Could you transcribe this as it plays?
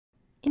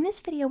In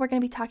this video, we're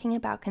going to be talking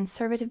about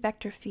conservative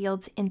vector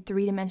fields in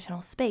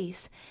three-dimensional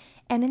space.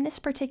 And in this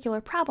particular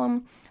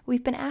problem,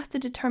 we've been asked to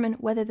determine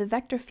whether the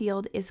vector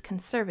field is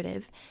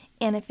conservative,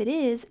 and if it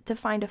is, to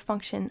find a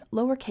function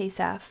lowercase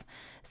f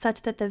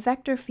such that the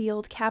vector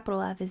field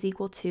capital F is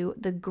equal to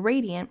the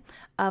gradient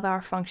of our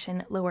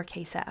function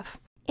lowercase f.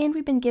 And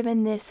we've been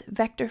given this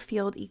vector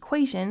field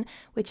equation,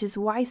 which is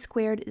y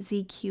squared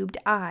z cubed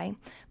I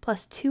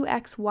plus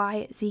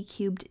 2xy z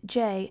cubed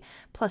j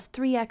plus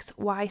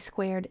 3xy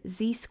squared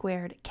z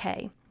squared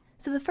k.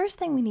 So the first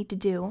thing we need to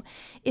do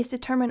is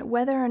determine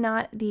whether or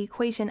not the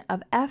equation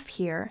of f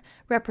here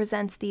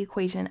represents the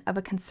equation of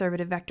a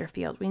conservative vector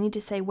field. We need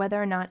to say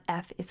whether or not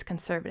f is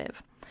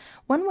conservative.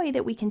 One way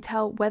that we can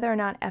tell whether or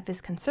not f is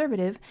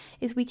conservative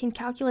is we can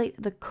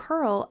calculate the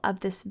curl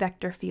of this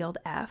vector field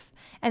f,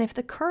 and if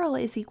the curl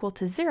is equal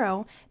to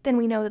 0, then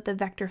we know that the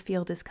vector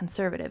field is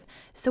conservative.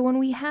 So when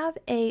we have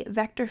a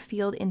vector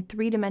field in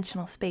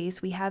three-dimensional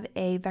space, we have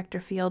a vector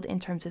field in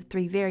terms of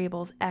three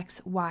variables,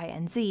 x, y,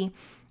 and z,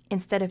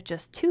 instead of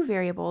just two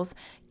variables,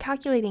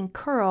 calculating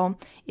curl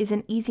is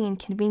an easy and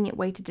convenient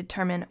way to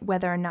determine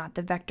whether or not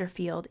the vector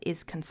field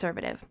is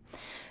conservative.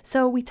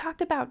 So we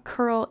talked about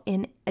curl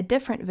in a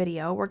different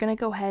video. We're going to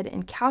go ahead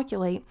and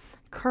calculate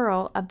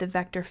curl of the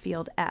vector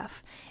field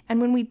f.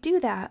 And when we do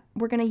that,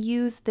 we're going to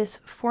use this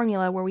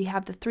formula where we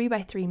have the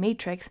 3x3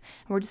 matrix,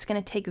 and we're just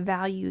going to take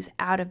values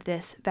out of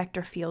this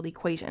vector field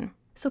equation.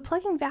 So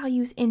plugging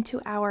values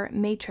into our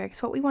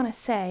matrix, what we want to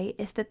say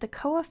is that the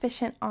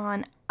coefficient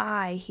on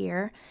I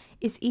here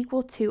is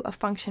equal to a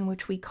function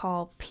which we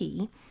call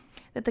p,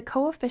 that the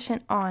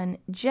coefficient on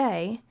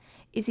j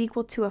is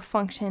equal to a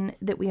function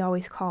that we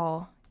always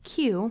call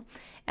q,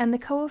 and the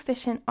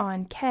coefficient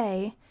on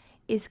k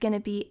is going to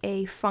be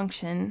a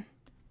function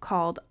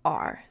called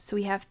r. So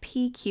we have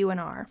p, q, and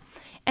r.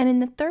 And in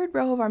the third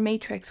row of our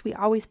matrix, we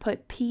always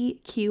put p,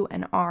 q,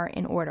 and r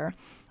in order.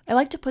 I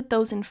like to put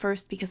those in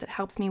first because it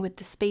helps me with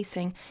the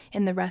spacing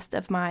in the rest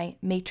of my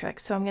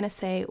matrix. So I'm going to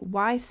say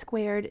y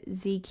squared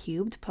z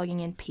cubed, plugging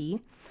in p.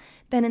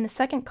 Then in the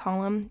second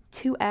column,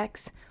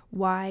 2x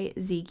y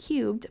z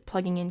cubed,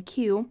 plugging in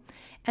q.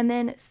 And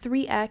then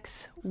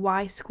 3x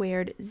y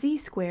squared z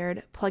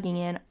squared, plugging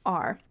in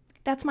r.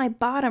 That's my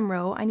bottom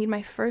row. I need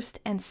my first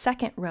and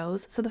second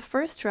rows. So the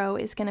first row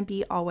is going to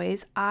be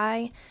always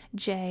I,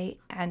 j,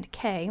 and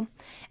k.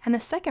 And the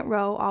second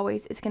row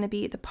always is going to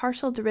be the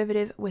partial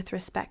derivative with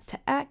respect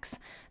to x,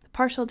 the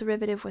partial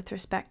derivative with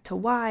respect to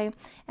y,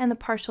 and the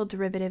partial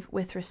derivative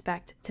with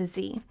respect to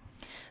z.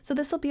 So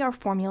this will be our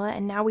formula,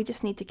 and now we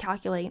just need to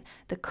calculate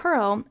the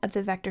curl of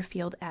the vector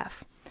field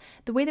f.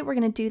 The way that we're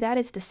going to do that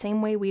is the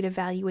same way we'd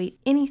evaluate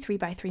any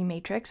 3x3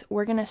 matrix.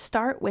 We're going to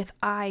start with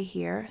I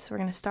here. So we're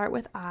going to start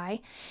with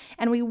I,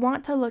 and we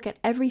want to look at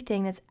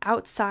everything that's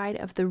outside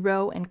of the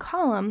row and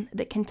column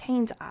that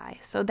contains I.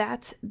 So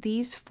that's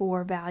these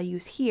four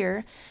values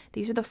here.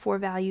 These are the four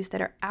values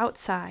that are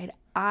outside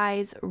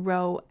I's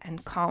row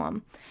and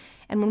column.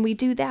 And when we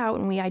do that,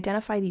 when we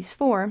identify these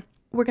four,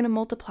 we're going to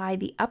multiply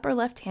the upper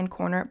left-hand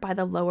corner by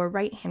the lower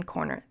right-hand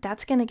corner.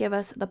 That's going to give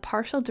us the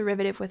partial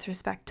derivative with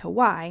respect to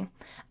y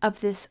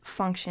of this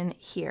function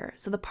here.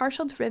 So the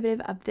partial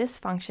derivative of this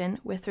function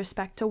with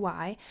respect to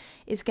y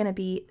is going to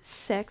be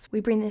 6.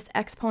 We bring this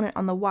exponent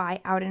on the y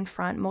out in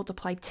front,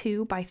 multiply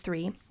 2 by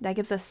 3. That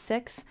gives us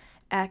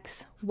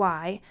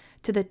 6xy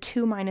to the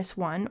 2 minus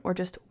 1, or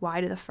just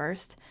y to the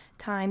first,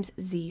 times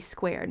z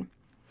squared.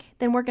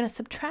 Then we're going to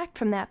subtract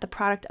from that the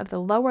product of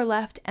the lower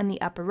left and the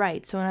upper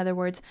right. So in other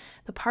words,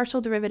 the partial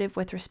derivative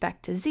with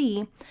respect to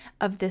z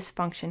of this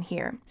function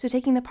here. So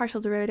taking the partial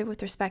derivative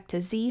with respect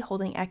to z,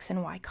 holding x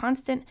and y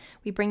constant,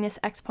 we bring this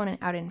exponent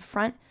out in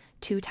front.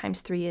 2 times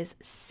 3 is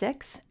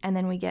 6, and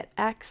then we get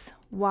x,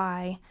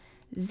 y,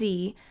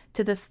 z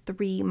to the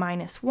 3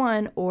 minus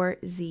 1, or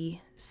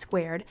z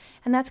squared.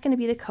 And that's going to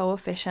be the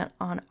coefficient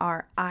on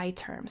our I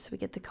term. So we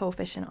get the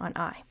coefficient on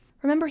I.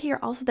 Remember here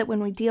also that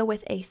when we deal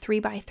with a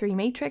 3x3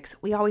 matrix,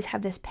 we always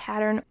have this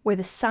pattern where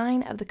the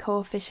sign of the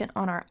coefficient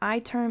on our I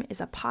term is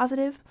a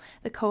positive,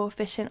 the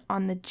coefficient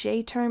on the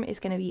j term is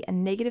going to be a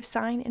negative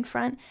sign in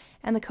front,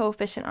 and the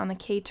coefficient on the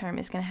k term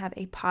is going to have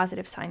a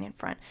positive sign in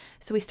front.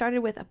 So we started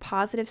with a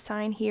positive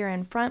sign here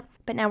in front,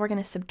 but now we're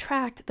going to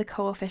subtract the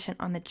coefficient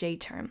on the j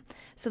term.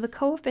 So the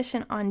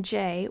coefficient on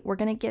j, we're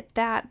going to get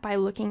that by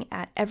looking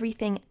at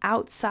everything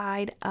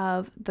outside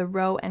of the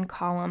row and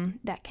column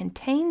that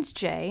contains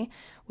j,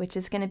 which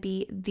is going to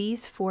be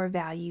these four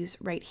values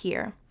right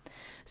here.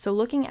 So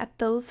looking at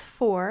those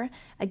four,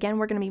 again,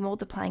 we're going to be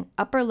multiplying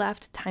upper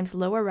left times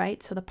lower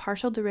right, so the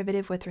partial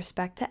derivative with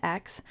respect to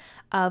x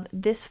of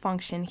this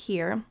function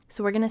here.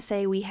 So we're going to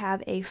say we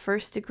have a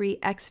first degree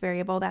x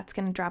variable, that's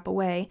going to drop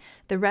away.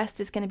 The rest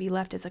is going to be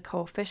left as a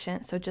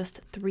coefficient, so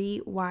just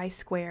 3y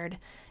squared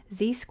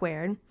z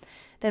squared.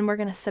 Then we're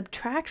going to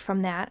subtract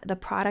from that the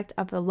product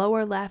of the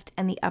lower left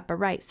and the upper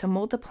right. So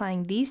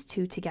multiplying these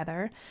two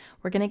together,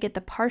 we're going to get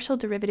the partial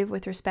derivative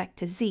with respect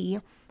to z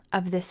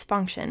of this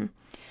function.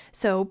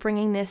 So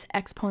bringing this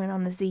exponent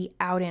on the z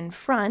out in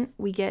front,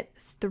 we get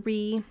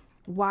 3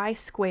 y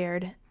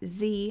squared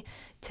z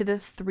to the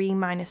 3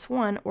 minus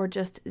 1, or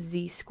just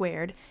z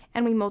squared,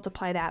 and we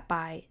multiply that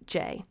by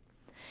j.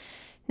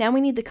 Now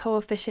we need the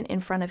coefficient in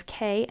front of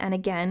k, and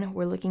again,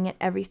 we're looking at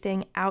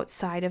everything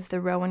outside of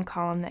the row and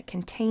column that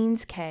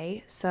contains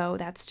k, so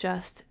that's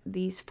just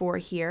these 4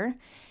 here.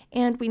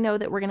 And we know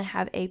that we're going to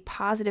have a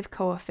positive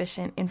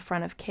coefficient in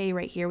front of k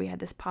right here. We had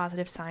this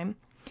positive sign.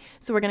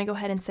 So we're going to go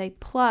ahead and say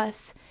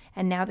plus,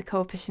 and now the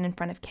coefficient in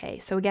front of k.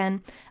 So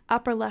again,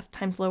 upper left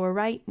times lower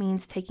right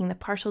means taking the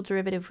partial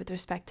derivative with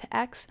respect to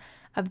x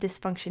of this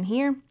function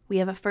here. We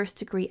have a first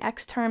degree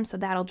x term, so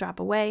that'll drop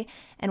away,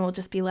 and we'll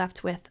just be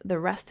left with the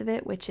rest of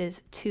it, which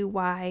is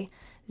 2y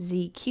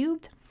z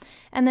cubed.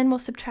 And then we'll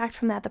subtract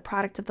from that the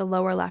product of the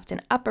lower left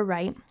and upper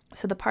right.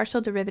 So the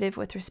partial derivative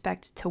with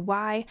respect to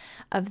y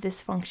of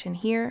this function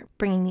here,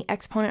 bringing the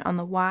exponent on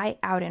the y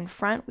out in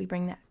front, we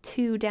bring that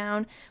 2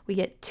 down, we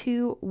get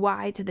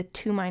 2y to the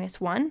 2 minus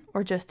 1,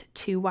 or just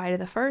 2y to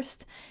the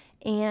first,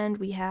 and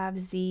we have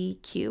z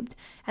cubed,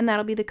 and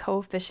that'll be the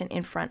coefficient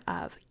in front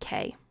of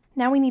k.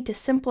 Now we need to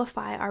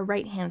simplify our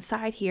right-hand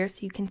side here,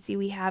 so you can see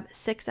we have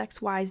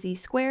 6xyz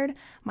squared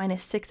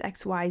minus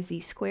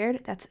 6xyz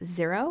squared, that's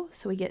 0,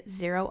 so we get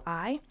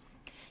 0i.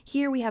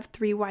 Here we have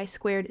 3y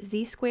squared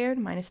z squared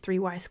minus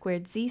 3y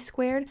squared z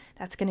squared.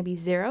 That's going to be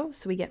 0,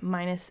 so we get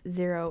minus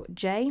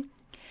 0j.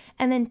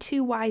 And then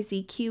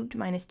 2yz cubed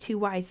minus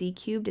 2yz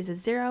cubed is a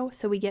 0,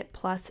 so we get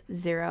plus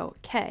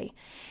 0k.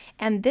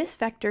 And this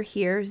vector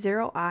here,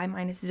 0i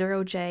minus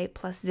 0j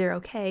plus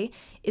 0k,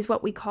 is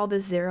what we call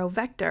the 0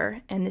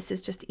 vector, and this is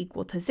just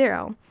equal to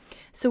 0.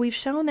 So we've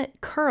shown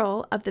that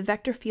curl of the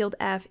vector field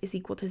f is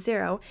equal to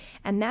 0,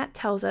 and that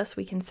tells us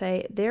we can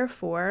say,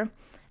 therefore,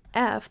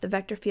 f, the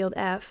vector field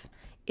f,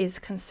 is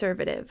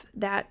conservative.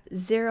 That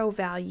 0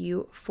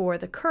 value for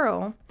the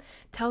curl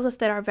tells us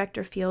that our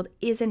vector field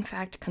is in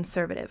fact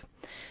conservative.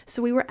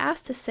 So we were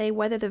asked to say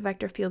whether the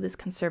vector field is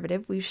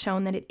conservative. We've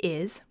shown that it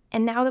is.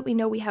 And now that we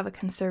know we have a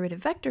conservative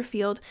vector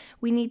field,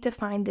 we need to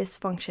find this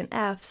function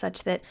f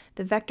such that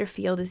the vector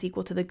field is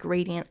equal to the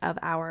gradient of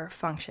our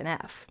function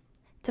f.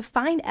 To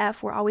find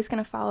f, we're always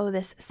going to follow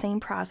this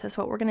same process.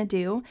 What we're going to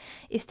do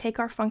is take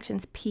our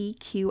functions p,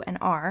 q, and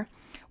r.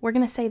 We're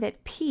going to say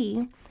that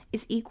p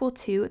is equal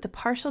to the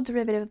partial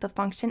derivative of the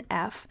function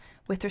f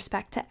with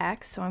respect to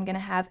x. So I'm going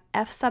to have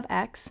f sub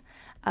x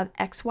of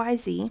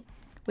xyz,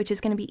 which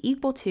is going to be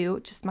equal to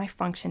just my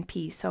function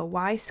p, so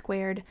y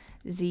squared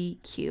z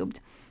cubed.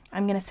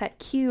 I'm going to set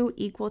q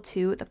equal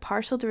to the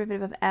partial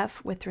derivative of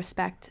f with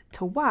respect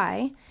to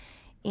y,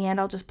 and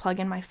I'll just plug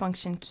in my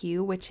function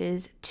q, which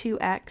is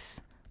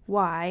 2x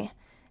y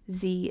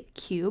z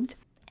cubed.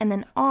 And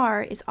then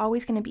r is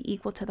always going to be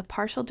equal to the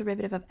partial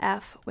derivative of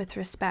f with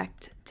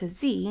respect to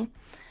z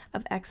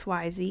of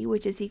xyz,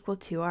 which is equal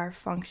to our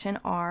function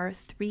r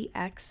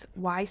 3x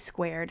y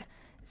squared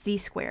z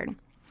squared.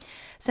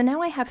 So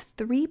now I have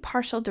 3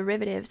 partial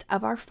derivatives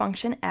of our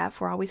function f.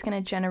 We're always going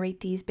to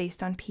generate these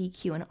based on p,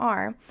 q, and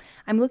r.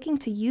 I'm looking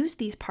to use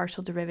these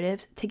partial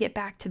derivatives to get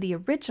back to the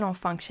original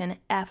function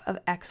f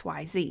of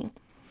xyz.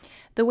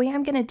 The way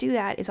I'm going to do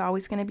that is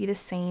always going to be the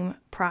same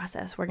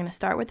process. We're going to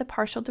start with the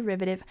partial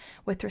derivative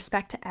with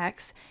respect to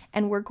x,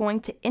 and we're going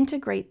to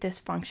integrate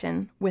this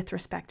function with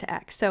respect to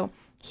x. So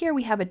here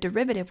we have a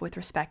derivative with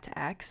respect to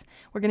x.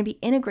 We're going to be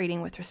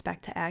integrating with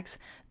respect to x.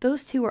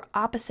 Those two are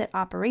opposite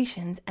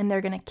operations, and they're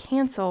going to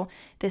cancel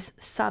this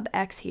sub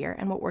x here.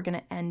 And what we're going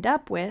to end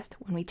up with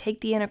when we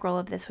take the integral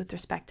of this with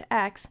respect to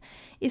x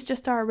is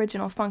just our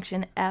original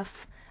function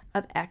f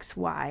of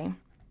xy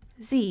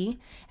z,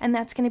 and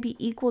that's going to be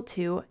equal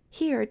to,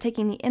 here,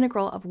 taking the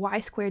integral of y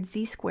squared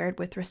z squared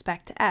with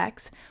respect to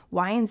x.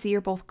 Y and z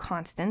are both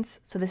constants,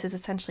 so this is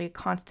essentially a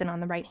constant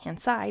on the right-hand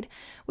side,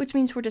 which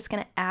means we're just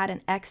going to add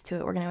an x to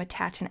it. We're going to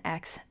attach an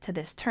x to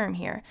this term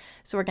here.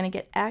 So we're going to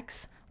get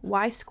x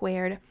y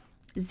squared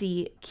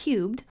z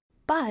cubed.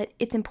 But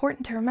it's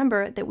important to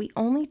remember that we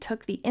only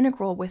took the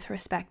integral with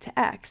respect to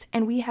x,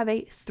 and we have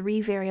a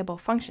 3-variable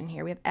function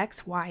here. We have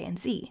x, y, and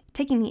z.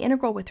 Taking the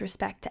integral with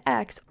respect to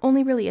x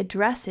only really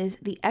addresses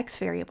the x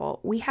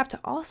variable. We have to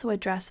also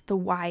address the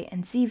y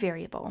and z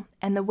variable.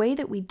 And the way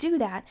that we do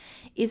that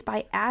is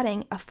by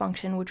adding a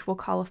function which we'll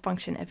call a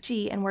function of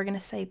g, and we're going to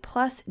say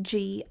plus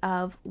g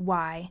of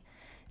y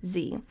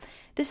z.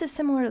 This is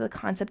similar to the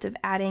concept of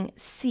adding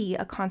c,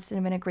 a constant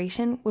of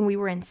integration, when we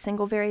were in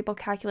single variable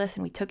calculus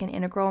and we took an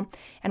integral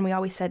and we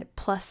always said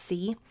plus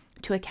c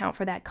to account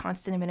for that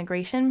constant of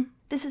integration.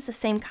 This is the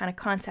same kind of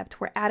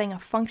concept. We're adding a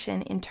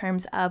function in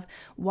terms of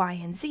y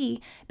and z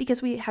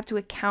because we have to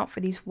account for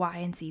these y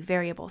and z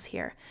variables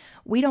here.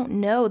 We don't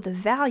know the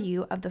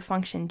value of the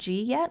function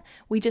g yet.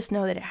 We just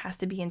know that it has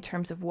to be in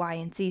terms of y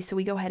and z, so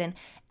we go ahead and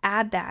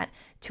add that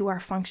to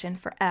our function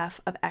for f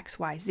of x,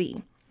 y,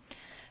 z.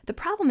 The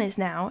problem is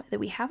now that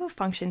we have a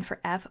function for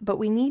f, but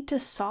we need to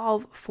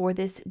solve for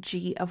this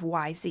g of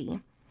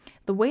yz.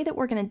 The way that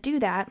we're going to do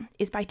that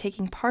is by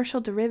taking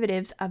partial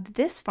derivatives of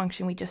this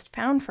function we just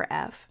found for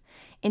f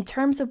in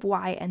terms of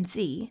y and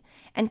z,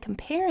 and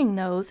comparing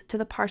those to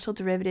the partial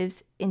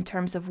derivatives in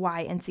terms of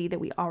y and z that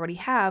we already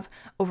have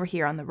over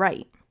here on the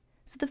right.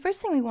 So the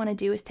first thing we want to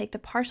do is take the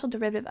partial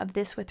derivative of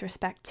this with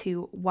respect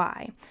to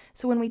y.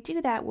 So when we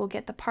do that, we'll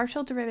get the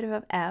partial derivative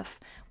of f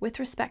with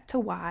respect to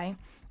y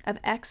of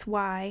x,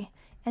 y,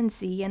 and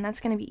z, and that's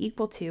going to be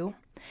equal to,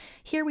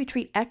 here we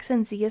treat x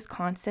and z as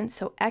constants,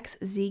 so x,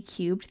 z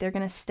cubed, they're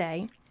going to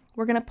stay.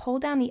 We're going to pull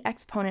down the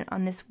exponent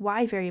on this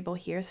y variable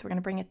here, so we're going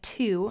to bring a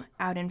 2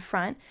 out in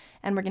front,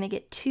 and we're going to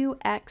get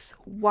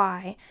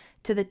 2xy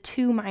to the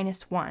 2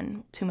 minus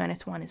 1. 2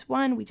 minus 1 is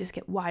 1. We just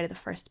get y to the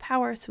first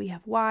power, so we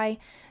have y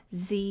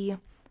z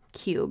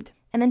cubed.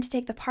 And then to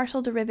take the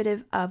partial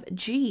derivative of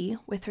g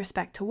with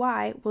respect to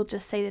y, we'll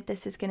just say that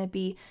this is going to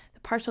be the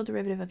partial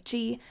derivative of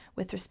g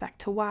with respect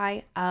to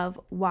y of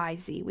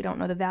yz. We don't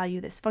know the value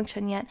of this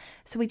function yet,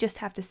 so we just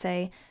have to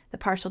say the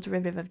partial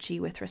derivative of g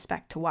with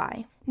respect to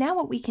y. Now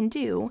what we can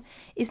do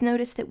is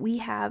notice that we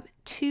have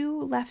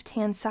two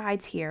left-hand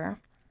sides here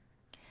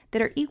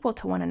that are equal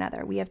to one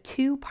another. We have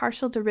two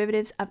partial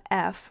derivatives of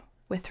f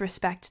with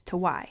respect to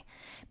y.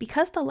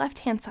 Because the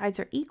left-hand sides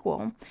are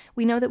equal,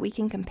 we know that we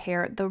can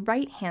compare the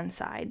right-hand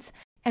sides.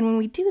 And when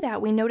we do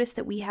that, we notice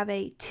that we have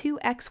a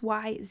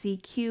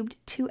 2xyz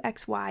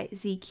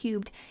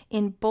cubed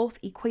in both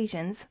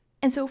equations.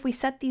 And so if we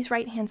set these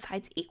right-hand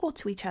sides equal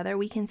to each other,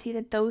 we can see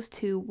that those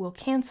two will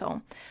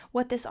cancel.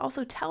 What this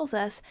also tells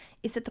us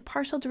is that the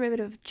partial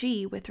derivative of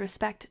g with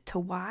respect to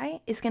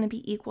y is going to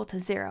be equal to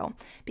 0,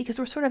 because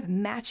we're sort of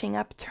matching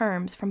up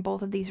terms from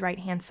both of these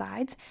right-hand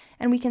sides,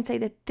 and we can say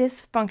that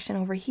this function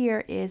over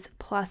here is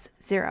plus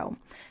 0.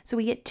 So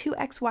we get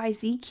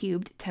 2xyz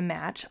cubed to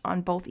match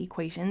on both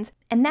equations,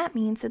 and that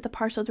means that the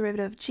partial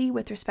derivative of g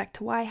with respect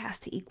to y has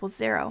to equal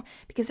 0,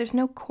 because there's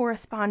no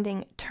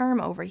corresponding term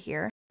over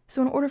here.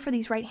 So in order for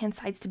these right-hand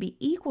sides to be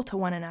equal to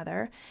one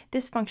another,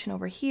 this function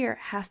over here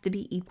has to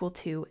be equal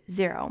to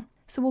 0.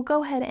 So we'll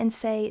go ahead and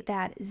say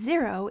that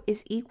 0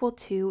 is equal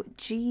to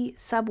g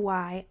sub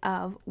y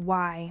of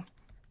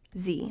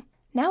yz.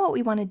 Now what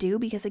we want to do,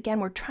 because again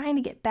we're trying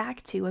to get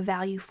back to a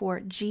value for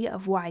g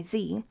of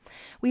yz,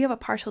 we have a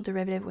partial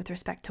derivative with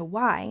respect to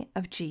y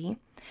of g.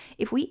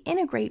 If we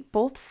integrate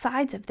both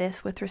sides of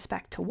this with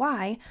respect to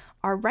y,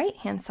 our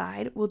right-hand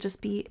side will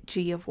just be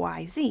g of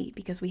yz,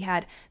 because we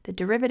had the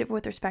derivative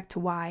with respect to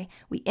y,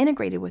 we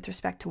integrated with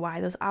respect to y,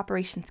 those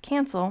operations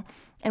cancel,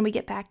 and we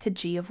get back to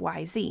g of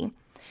yz.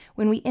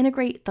 When we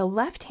integrate the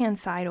left-hand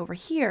side over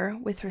here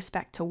with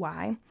respect to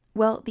y,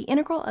 well, the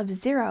integral of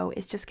 0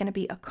 is just going to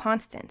be a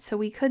constant, so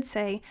we could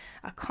say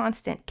a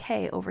constant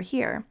k over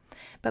here.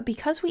 But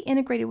because we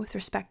integrated with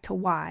respect to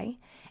y,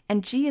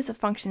 and g is a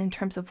function in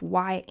terms of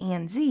y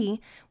and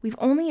z, we've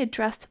only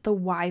addressed the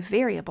y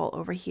variable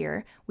over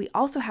here. We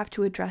also have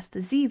to address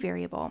the z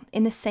variable,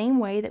 in the same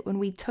way that when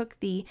we took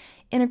the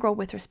integral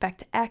with respect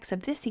to x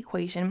of this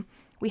equation,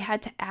 we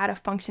had to add a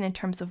function in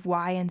terms of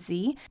y and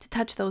z to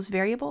touch those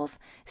variables.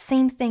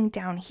 Same thing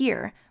down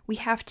here. We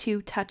have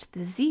to touch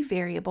the z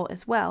variable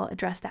as well,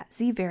 address that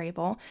z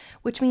variable,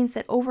 which means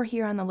that over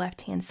here on the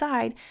left-hand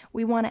side,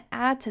 we want to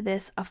add to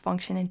this a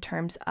function in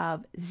terms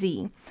of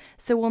z.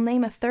 So we'll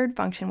name a third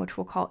function, which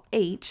we'll call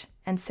h,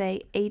 and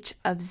say h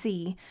of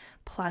z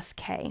plus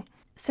k.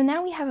 So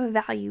now we have a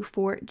value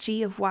for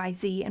g of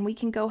yz, and we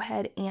can go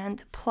ahead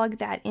and plug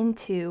that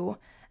into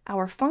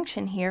our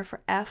function here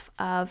for f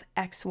of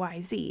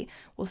xyz.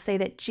 We'll say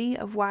that g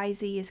of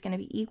yz is going to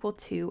be equal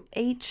to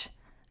h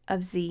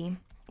of z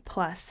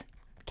plus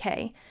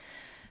k.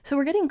 So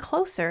we're getting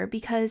closer,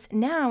 because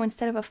now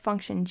instead of a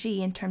function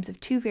g in terms of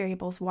two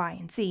variables y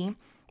and z,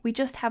 we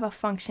just have a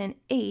function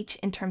h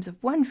in terms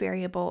of one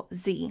variable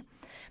z.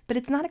 But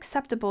it's not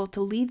acceptable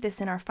to leave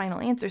this in our final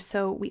answer,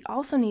 so we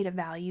also need a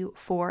value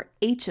for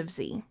h of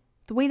z.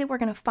 The way that we're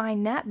going to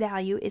find that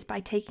value is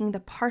by taking the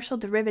partial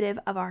derivative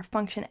of our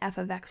function f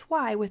of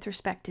xy with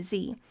respect to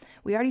z.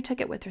 We already took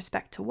it with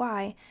respect to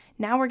y,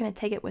 now we're going to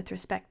take it with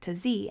respect to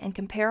z and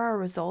compare our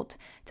result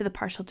to the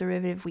partial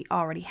derivative we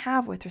already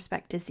have with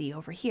respect to z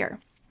over here.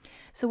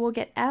 So we'll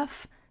get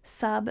f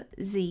sub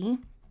z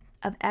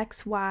of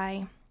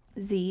xy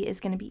z is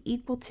going to be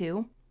equal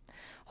to,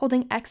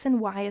 holding x and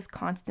y as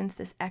constants,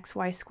 this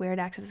xy squared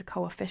acts as a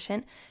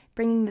coefficient,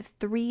 bringing the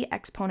 3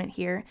 exponent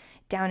here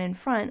down in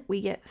front,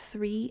 we get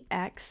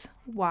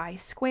 3xy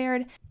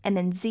squared, and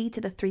then z to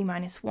the 3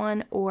 minus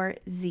 1, or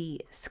z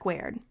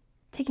squared.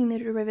 Taking the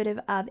derivative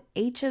of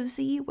h of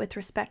z with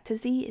respect to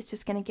z is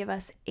just going to give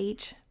us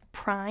h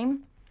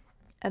prime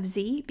of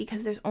z.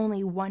 Because there's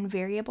only one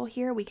variable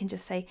here, we can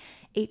just say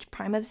h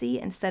prime of z.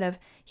 Instead of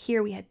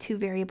here we had two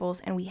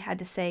variables and we had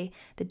to say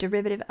the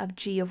derivative of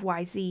g of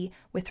yz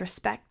with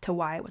respect to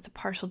y. It was a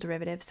partial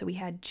derivative, so we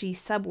had g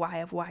sub y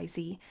of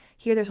yz.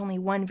 Here there's only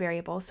one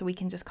variable, so we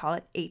can just call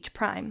it h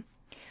prime.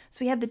 So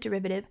we have the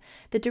derivative.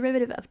 The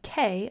derivative of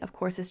k, of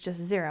course, is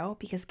just 0,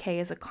 because k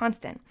is a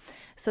constant.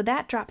 So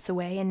that drops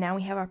away, and now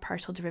we have our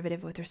partial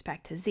derivative with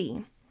respect to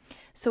z.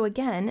 So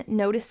again,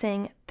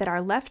 noticing that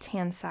our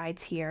left-hand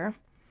sides here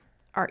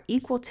are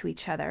equal to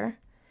each other,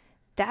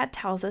 that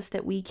tells us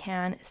that we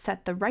can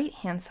set the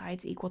right-hand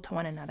sides equal to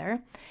one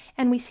another,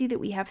 and we see that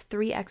we have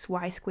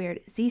 3xy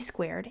squared z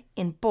squared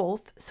in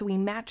both, so we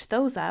match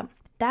those up.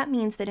 That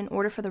means that in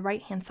order for the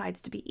right-hand sides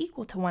to be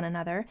equal to one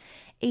another,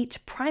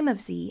 h prime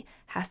of z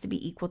has to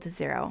be equal to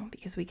 0,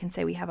 because we can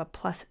say we have a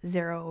plus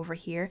 0 over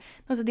here.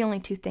 Those are the only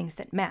two things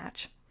that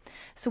match.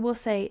 So we'll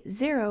say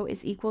 0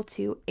 is equal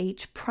to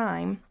h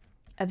prime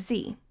of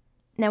z.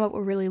 Now what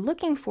we're really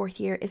looking for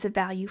here is a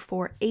value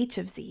for h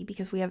of z,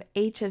 because we have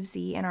h of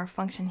z in our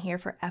function here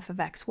for f of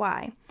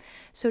xy.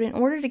 So in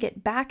order to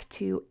get back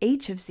to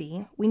h of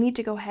z, we need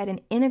to go ahead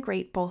and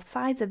integrate both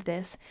sides of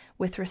this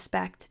with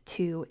respect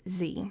to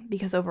z,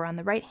 because over on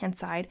the right-hand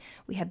side,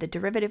 we have the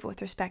derivative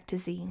with respect to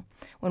z.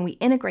 When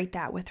we integrate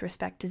that with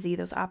respect to z,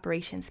 those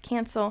operations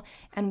cancel,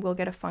 and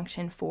we'll get a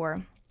function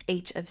for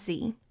h of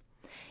z.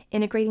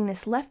 Integrating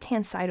this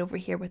left-hand side over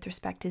here with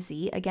respect to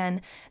z,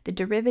 again, the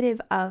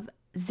derivative of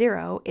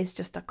 0 is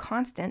just a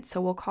constant,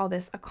 so we'll call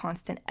this a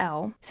constant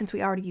L, since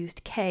we already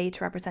used k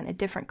to represent a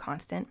different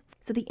constant.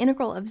 So the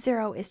integral of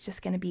 0 is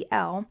just going to be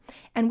L,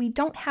 and we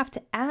don't have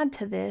to add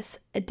to this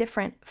a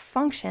different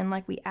function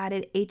like we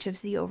added h of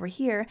z over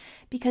here,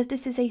 because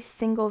this is a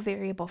single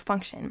variable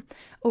function.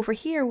 Over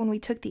here, when we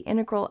took the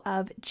integral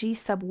of g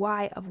sub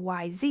y of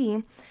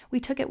yz, we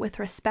took it with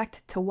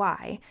respect to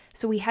y,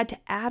 so we had to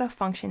add a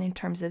function in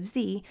terms of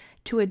z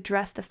to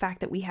address the fact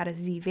that we had a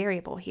z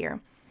variable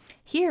here.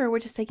 Here, we're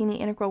just taking the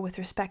integral with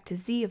respect to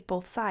z of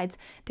both sides.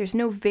 There's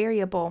no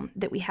variable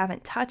that we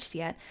haven't touched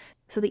yet,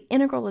 so the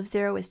integral of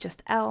 0 is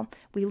just L.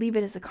 We leave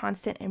it as a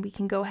constant, and we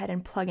can go ahead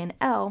and plug in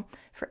L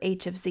for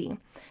h of z.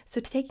 So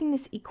taking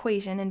this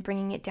equation and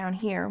bringing it down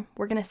here,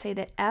 we're going to say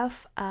that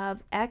f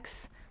of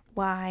x,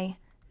 y,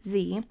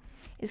 z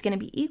is going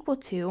to be equal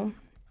to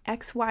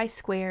xy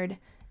squared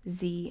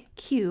z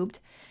cubed.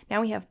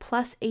 Now we have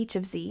plus h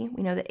of z.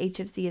 We know that h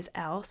of z is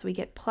L, so we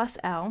get plus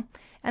L,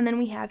 and then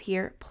we have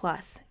here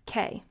plus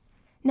k.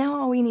 Now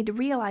all we need to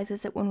realize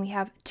is that when we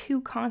have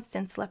two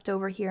constants left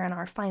over here in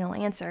our final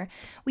answer,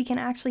 we can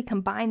actually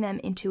combine them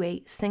into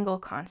a single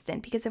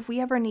constant, because if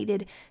we ever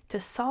needed to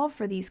solve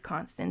for these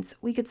constants,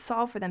 we could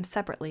solve for them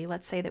separately.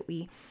 Let's say that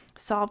we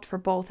solved for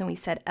both and we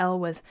said L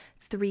was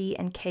 3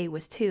 and k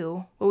was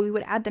 2, well, we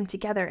would add them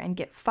together and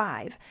get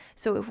 5.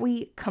 So if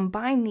we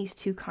combine these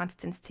two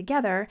constants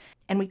together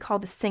and we call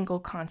the single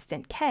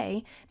constant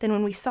k, then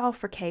when we solve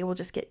for k, we'll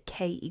just get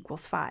k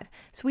equals 5.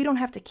 So we don't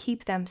have to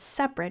keep them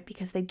separate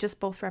because they just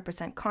both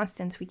represent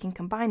constants. We can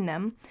combine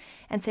them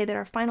and say that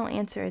our final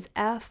answer is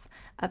f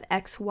of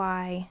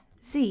xy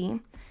z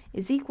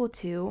is equal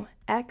to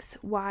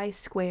xy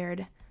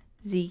squared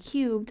z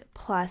cubed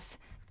plus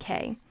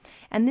k.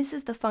 And this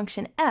is the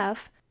function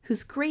f,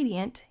 whose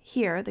gradient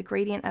here, the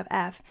gradient of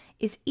f,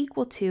 is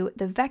equal to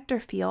the vector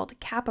field,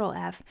 capital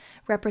F,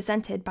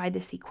 represented by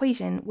this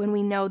equation when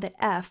we know that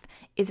f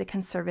is a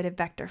conservative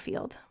vector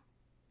field.